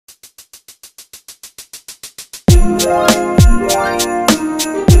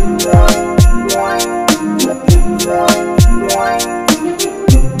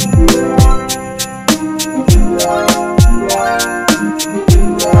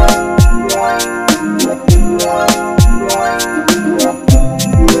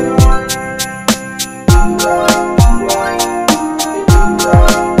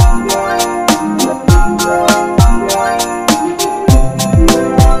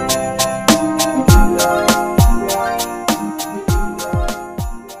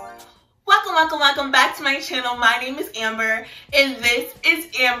Welcome back to my channel. My name is Amber and this is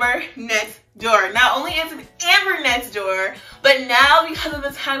Amber Next Door. Not only is it Amber Next Door, but now because of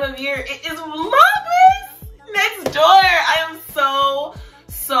the time of year, it is VLOGMAS Next Door. I am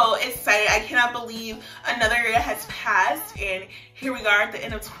so excited. I cannot believe another year has passed and here we are at the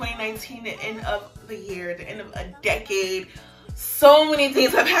end of 2019, the end of the year, the end of a decade. So many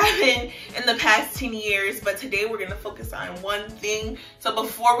things have happened in the past 10 years, but today we're going to focus on one thing. So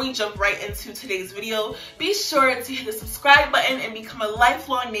before we jump right into today's video, be sure to hit the subscribe button and become a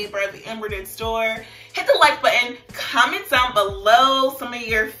lifelong neighbor of the Amber Next Door. Hit the like button, comment down below some of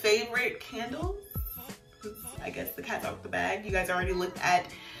your favorite candles. I guess the cat's out of the bag. You guys already looked at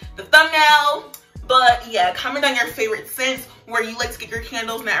the thumbnail. But yeah, comment on your favorite scents, where you like to get your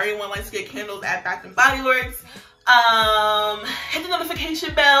candles. Not everyone likes to get candles at Bath & Body Works. Hit the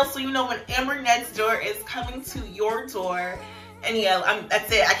notification bell so you know when Amber Next Door is coming to your door. And yeah, that's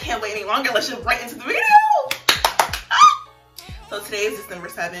it. I can't wait any longer. Let's jump right into the video. So today is December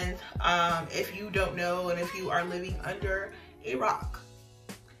 7th. If you don't know and if you are living under a rock,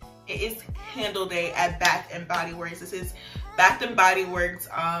 it is Candle Day at Bath & Body Works. This is Bath & Body Works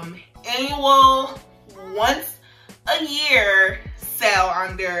annual once a year sale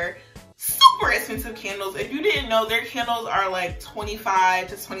on their super expensive candles. If you didn't know, their candles are like $25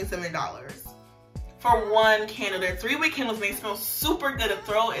 to $27 for one candle. They're 3-wick candles and they smell super good. The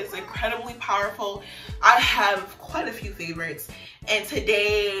throw is incredibly powerful. I have quite a few favorites and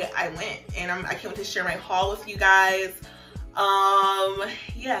today I went and I can't wait to share my haul with you guys.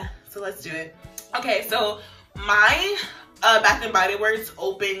 Yeah, so let's do it. Okay, so my Bath & Body Works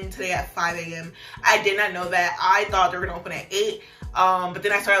opened today at 5 a.m. I did not know that. I thought they were gonna open at 8. But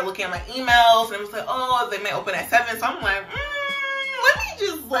then I started looking at my emails and it was like, oh, they might open at 7. So I'm like, let me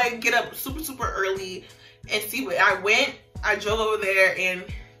just like get up super early and see what. I drove over there and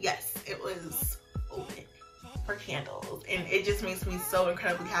yes, it was open for candles. And it just makes me so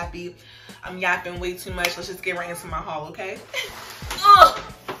incredibly happy. I'm yapping way too much. Let's just get right into my haul, okay?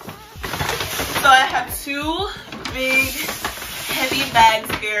 So I have 2 big heavy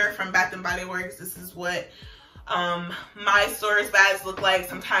bags here from Bath & Body Works. This is what my store's bags look like.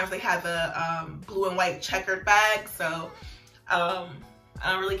 Sometimes they have the blue and white checkered bag, so I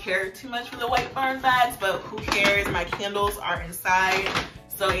don't really care too much for the white barn bags, but who cares? My candles are inside.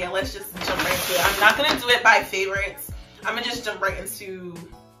 So yeah, let's just jump right into it. I'm not gonna do it by favorites. I'm gonna just jump right into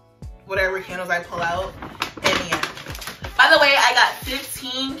whatever candles I pull out. And yeah, by the way, I got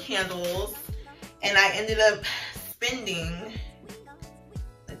 15 candles and I ended up spending,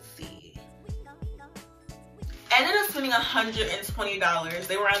 $120.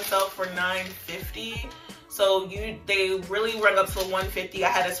 They were on sale for $9.50. So they really run up to $150. I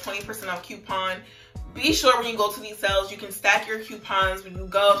had a 20% off coupon. Be sure when you go to these sales, you can stack your coupons when you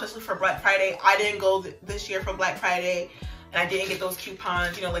go, especially for Black Friday. I didn't go this year for Black Friday and I didn't get those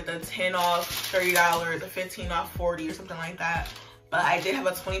coupons, you know, like the 10 off $30 or 15 off 40 or something like that. But I did have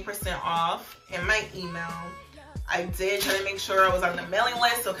a 20% off in my email. I did try to make sure I was on the mailing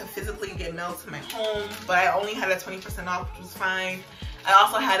list so it could physically get mailed to my home, but I only had a 20% off, which was fine. I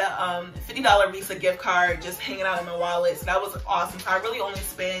also had a $50 Visa gift card just hanging out in my wallet, so that was awesome. So I really only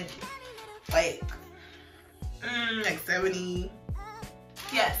spent like $70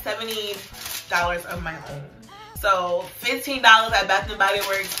 of my own. So $15 at Bath & Body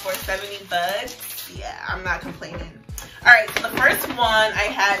Works for 70 bucks. Yeah, I'm not complaining. All right, so the first one I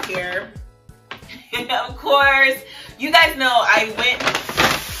have here, of course, you guys know I went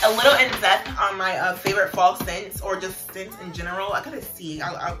a little in depth on my favorite fall scents, or just scents in general. I gotta see,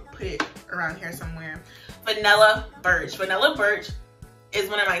 I'll put it around here somewhere. Vanilla Birch. Vanilla Birch is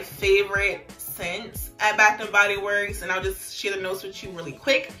one of my favorite scents at Bath & Body Works, and I'll just share the notes with you really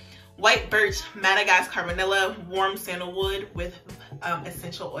quick. White birch, Madagascar vanilla, warm sandalwood with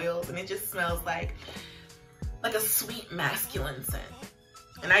essential oils, and it just smells like a sweet masculine scent.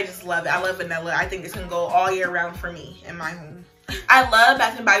 And I just love it. I love vanilla. I think this can go all year round for me in my home. I love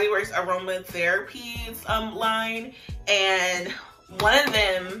Bath & Body Works Aromatherapies line, and one of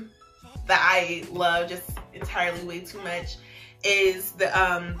them that I love just entirely way too much is the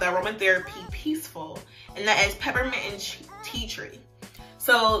aromatherapy Peaceful, and that is peppermint and tea tree.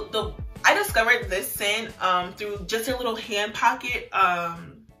 So I discovered this scent through just a little hand pocket,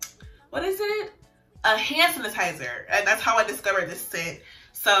 what is it? A hand sanitizer. And that's how I discovered this scent.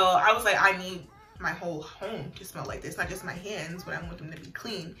 So I was like, I need my whole home to smell like this, not just my hands, but I want them to be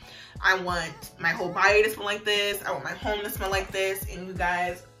clean. I want my whole body to smell like this. I want my home to smell like this. And you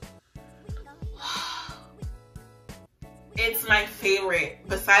guys, it's my favorite.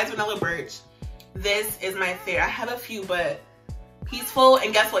 Besides Vanilla Birch, this is my favorite. I have a few, but Peaceful,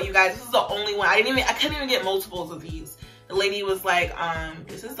 and guess what, you guys? This is the only one. I couldn't even get multiples of these. The lady was like,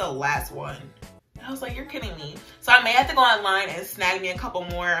 this is the last one. I was like, you're kidding me. So I may have to go online and snag me a couple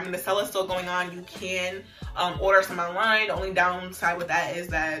more. I mean, the sale is still going on. You can order some online. The only downside with that is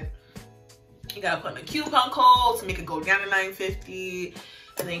that you gotta put in a coupon code to make it go down to $9.50,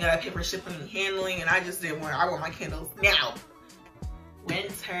 and then you gotta pay for shipping and handling. And I just didn't want. I want my candles now.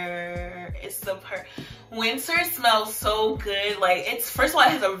 Winter, winter smells so good. Like, it's, first of all, it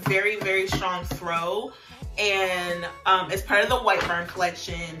has a very, very strong throw, and it's part of the White Barn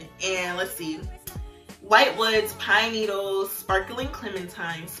collection. And let's see, white woods, pine needles, sparkling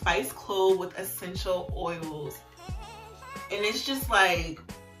clementine, spice clove with essential oils, and it's just like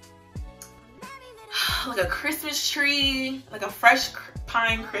a Christmas tree, like a fresh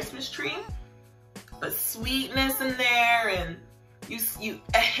pine Christmas tree, but sweetness in there, and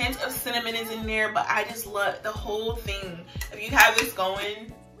a hint of cinnamon is in there, but I just love the whole thing. If you have this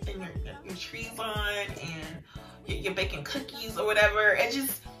going and your tree's on and you're baking cookies or whatever, it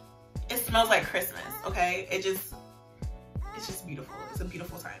smells like Christmas, okay? It's just beautiful. It's a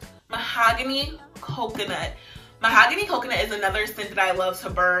beautiful time. Mahogany coconut. Mahogany coconut is another scent that I love to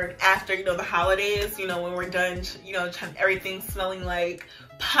burn after, you know, the holidays, you know, when we're done, you know, everything smelling like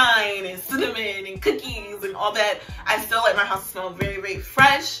pine and cinnamon and cookies and all that. I still like my house to smell very, very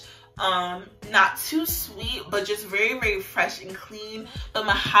fresh. Not too sweet, but just very, very fresh and clean. But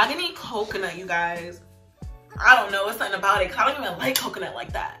mahogany coconut, you guys, I don't know, it's something about it, because I don't even like coconut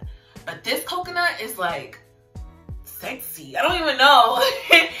like that. But this coconut is like sexy. I don't even know.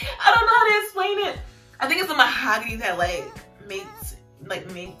 I don't know how to explain it. I think it's the mahogany that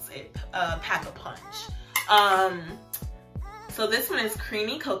makes it pack a punch. So this one is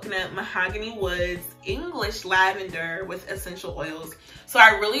creamy coconut, mahogany woods, English lavender with essential oils. So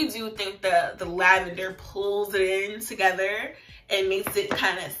I really do think the lavender pulls it in together and makes it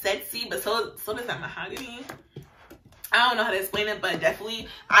kind of sexy, but so does that mahogany. I don't know how to explain it, but definitely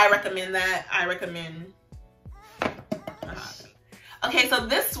I recommend that. I recommend mahogany. Okay, so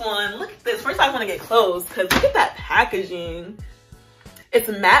this one, look at this. First I want to get close because look at that packaging. It's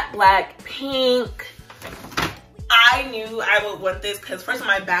matte black, pink. I knew I would want this because first of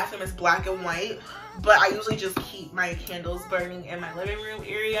all, my bathroom is black and white, but I usually just keep my candles burning in my living room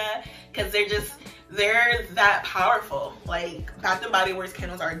area because they're that powerful. Like, Bath & Body Works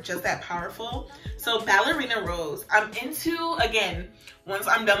candles are just that powerful. So Ballerina Rose, I'm into, again, once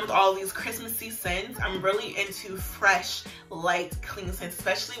I'm done with all these Christmassy scents, I'm really into fresh, light, clean scents,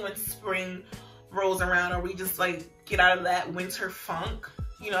 especially when spring rolls around or we just like get out of that winter funk.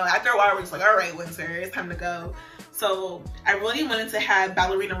 You know, after a while, we're just like, all right, winter, it's time to go. So I really wanted to have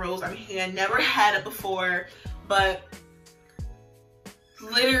Ballerina Rose on hand. Never had it before, but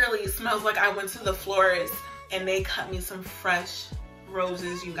literally smells like I went to the florist and they cut me some fresh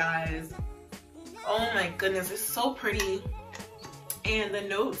roses, you guys. Oh my goodness, it's so pretty. And the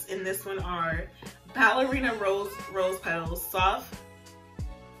notes in this one are Ballerina Rose petals, soft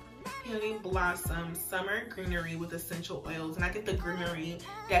peony blossom, summer greenery with essential oils. And I think the greenery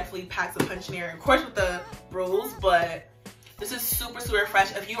definitely packs a punch in there, of course with the rose, but this is super, super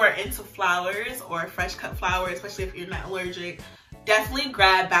fresh. If you are into flowers or fresh cut flowers, especially if you're not allergic, definitely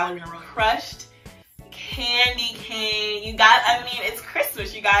grab Ballerina Rose. Crushed candy cane. You got, I mean, it's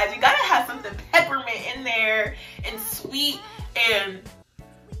Christmas, you guys. You gotta have something peppermint in there and sweet, and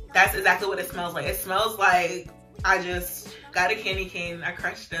that's exactly what it smells like. It smells like I just got a candy cane, I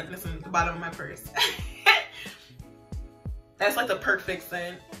crushed it, and it's in the bottom of my purse. That's like the perfect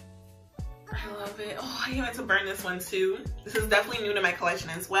scent. I love it. Oh, I can't wait to burn this one too. This is definitely new to my collection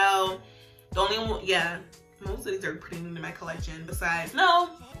as well. The only one, yeah, most of these are pretty new to my collection. Besides, no,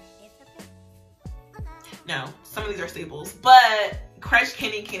 some of these are staples, but crushed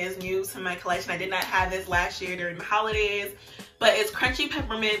candy cane is new to my collection. I did not have this last year during the holidays, but it's crunchy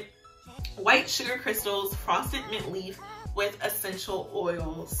peppermint, white sugar crystals, frosted mint leaf with essential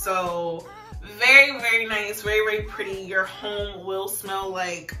oils. So very, very nice, very, very pretty. Your home will smell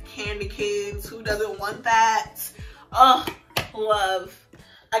like candy canes. Who doesn't want that? Oh, love.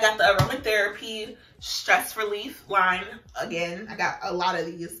 I got the aromatherapy stress relief line. Again, I got a lot of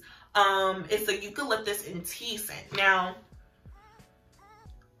these. It's a eucalyptus and tea scent. Now,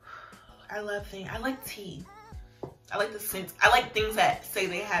 I like tea. I like the scent. I like things that say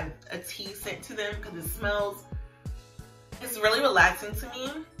they have a tea scent to them because it smells, it's really relaxing to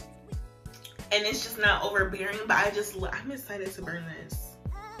me. And it's just not overbearing, but I'm excited to burn this.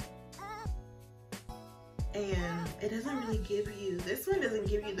 And it doesn't really give you, this one doesn't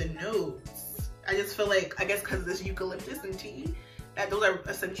give you the notes. I just feel like, I guess because this eucalyptus and tea, that those are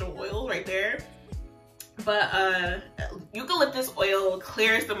essential oils right there. But eucalyptus oil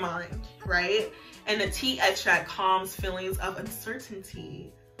clears the mind, right? And the tea extract calms feelings of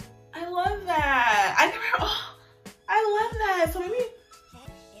uncertainty. I love that. I love that. So maybe,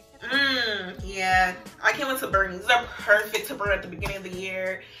 yeah, I can't wait to burn these. These are perfect to burn at the beginning of the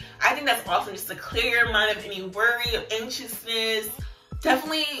year. I think that's awesome, just to clear your mind of any worry, of anxiousness.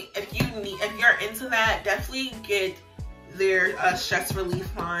 Definitely, if you're into that, definitely get their stress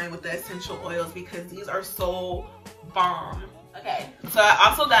relief line with the essential oils, because these are so bomb. Okay, so I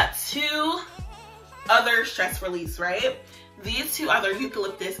also got 2 other stress reliefs, right? These 2 are the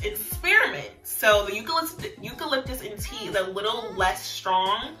eucalyptus and spearmint. So the eucalyptus and tea is a little less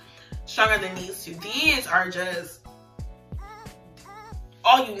stronger than these 2. These are just,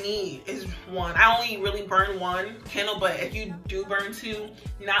 all you need is 1. I only really burn 1 candle, but if you do burn 2,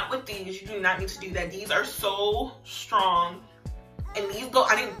 not with these, you do not need to do that. These are so strong. And these go,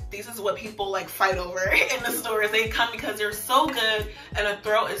 I think this is what people like fight over in the stores. They come because they're so good and the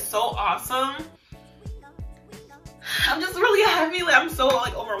throat is so awesome. I'm just really happy. Like, I'm so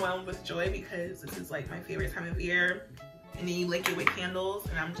like overwhelmed with joy because this is like my favorite time of year. And then you lick it with candles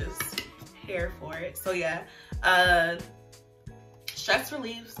and I'm just here for it. So yeah, stress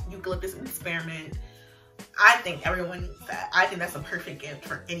reliefs, eucalyptus and spearmint. I think everyone needs that. I think that's a perfect gift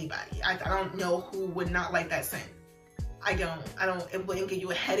for anybody. I don't know who would not like that scent. I don't, it wouldn't give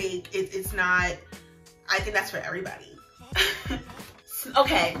you a headache. It's not, I think that's for everybody.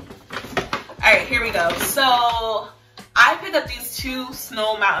 Okay. All right, here we go. So I picked up these 2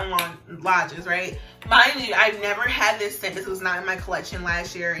 Snow Mountain Lodges, right? Mind you, I've never had this scent. This was not in my collection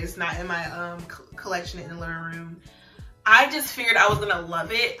last year. It's not in my collection in the living room. I just figured I was gonna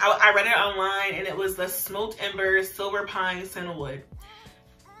love it. I read it online and it was the Smoked Embers Silver Pine Sandalwood.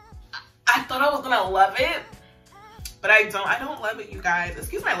 I thought I was gonna love it, but I don't love it, you guys.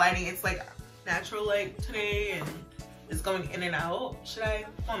 Excuse my lighting. It's like natural light today and it's going in and out. Should I?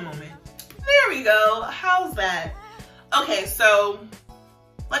 One moment. There we go. How's that? Okay, so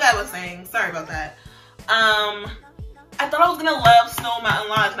like I was saying, sorry about that. I thought I was gonna love Snow Mountain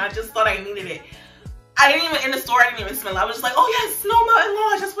Lodge and I just thought I needed it. I didn't even, in the store, I didn't even smell it. I was just like, oh yes, Snow Mountain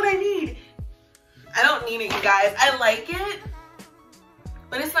Lodge, that's what I need. I don't need it, you guys. I like it,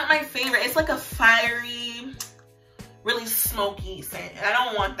 but it's not my favorite. It's like a fiery, really smoky scent, and I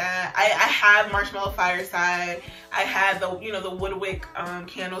don't want that. I have Marshmallow Fireside. I have the, you know, the Woodwick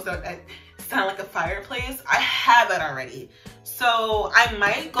candles that sound like a fireplace. I have that already. So I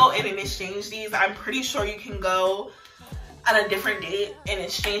might go in and exchange these. I'm pretty sure you can go on a different date and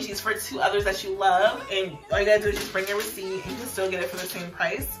exchange these for 2 others that you love, and all you gotta do is just bring your receipt and you can still get it for the same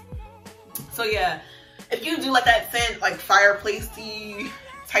price. So yeah, if you do like that scent, like fireplacey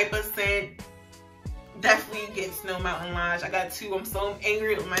type of scent, definitely get Snow Mountain Lodge. I got 2. I'm so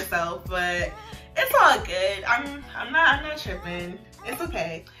angry with myself, but it's all good. I'm not tripping. It's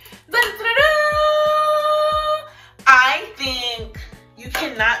okay. I think you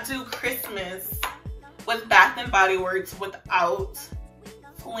cannot do Christmas with Bath and Body Works without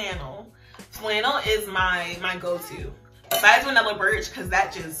flannel. Flannel is my go-to. Besides Vanilla Birch, because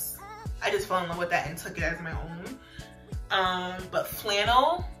that I just fell in love with that and took it as my own. But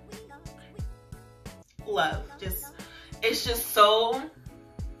flannel, love. It's just so,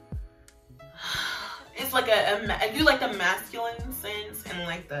 it's like I do like the masculine scents and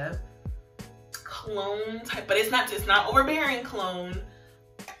like the cologne type, but it's not overbearing cologne.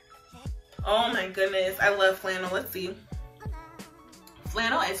 Oh my goodness, I love flannel. Let's see.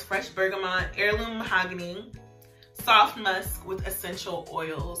 Flannel is fresh bergamot, heirloom mahogany, soft musk with essential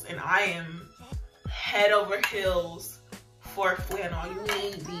oils, and I am head over heels for flannel. You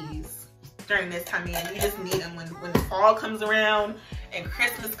need these during this time of year. You just need them when fall comes around and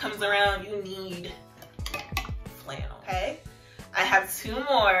Christmas comes around. You need flannel. Okay, I have 2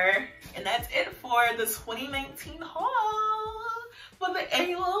 more, and that's it for the 2019 haul, for the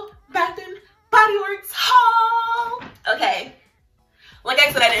annual Bath and Body Works haul. Okay, like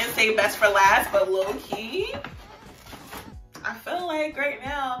I said, I didn't say best for last, but low key, I feel like right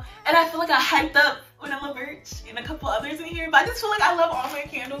now, and I feel like I hyped up Vanilla Birch and a couple others in here, but I just feel like I love all my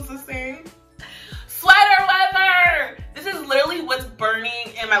candles the same. Sweater weather. This is literally what's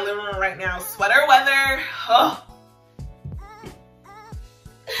burning in my living room right now. Sweater weather. Oh.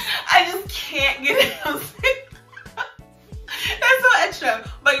 I just can't get it. That's so extra.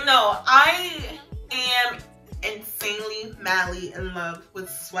 But no, I am insanely, madly in love with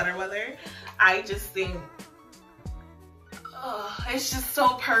sweater weather. I just think, oh, it's just so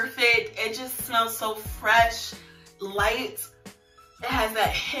perfect. It just smells so fresh, light. It has that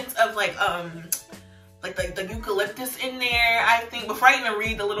hint of like the eucalyptus in there. I think before I even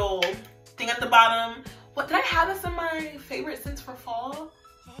read the little thing at the bottom, what did I have this in my favorite scents for fall?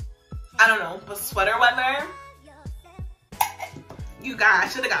 I don't know, but sweater weather. You guys, I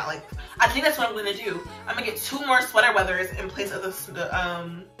should have got like, I think that's what I'm gonna do. I'm gonna get 2 more sweater weathers in place of the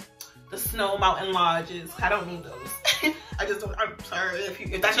Snow Mountain Lodges. I don't need those. I just don't, I'm sorry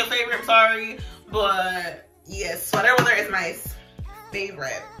if that's your favorite, I'm sorry. But yes, sweater weather is my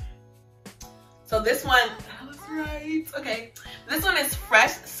favorite. So this one, that was right. Okay, this one is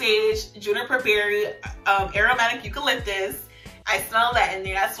fresh sage, juniper berry, aromatic eucalyptus. I smell that in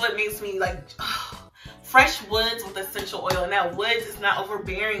there. That's what makes me like, oh, fresh woods with essential oil. And that woods is not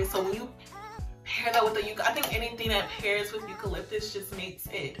overbearing. So when you pair that with the eucalyptus, I think anything that pairs with eucalyptus just makes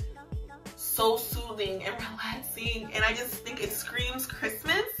it so soothing and relaxing. And I just think it screams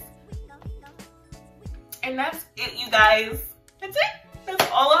Christmas. And that's it, you guys. That's it. That's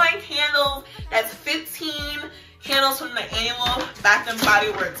all of my candles. That's 15 candles from the annual Bath and Body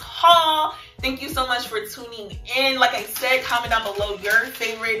Works haul. Thank you so much for tuning in. Like I said, comment down below your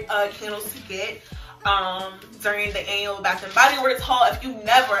favorite candles to get during the annual Bath and Body Works haul. If you've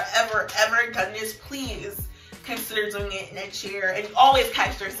never, ever, ever done this, please consider doing it next year. And always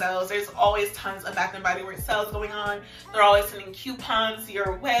catch their sales. There's always tons of Bath and Body Works sales going on. They're always sending coupons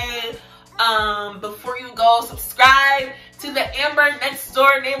your way. Before you go, subscribe to the Amber Next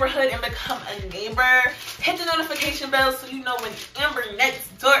Door neighborhood and become a neighbor. Hit the notification bell so you know when Amber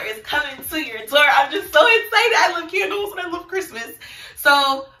Next Door is coming to your door. I'm just so excited. I love candles and I love Christmas.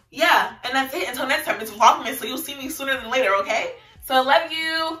 So yeah, and that's it. Until next time, it's Vlogmas, so you'll see me sooner than later, okay? So I love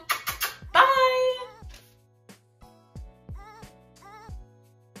you. Bye.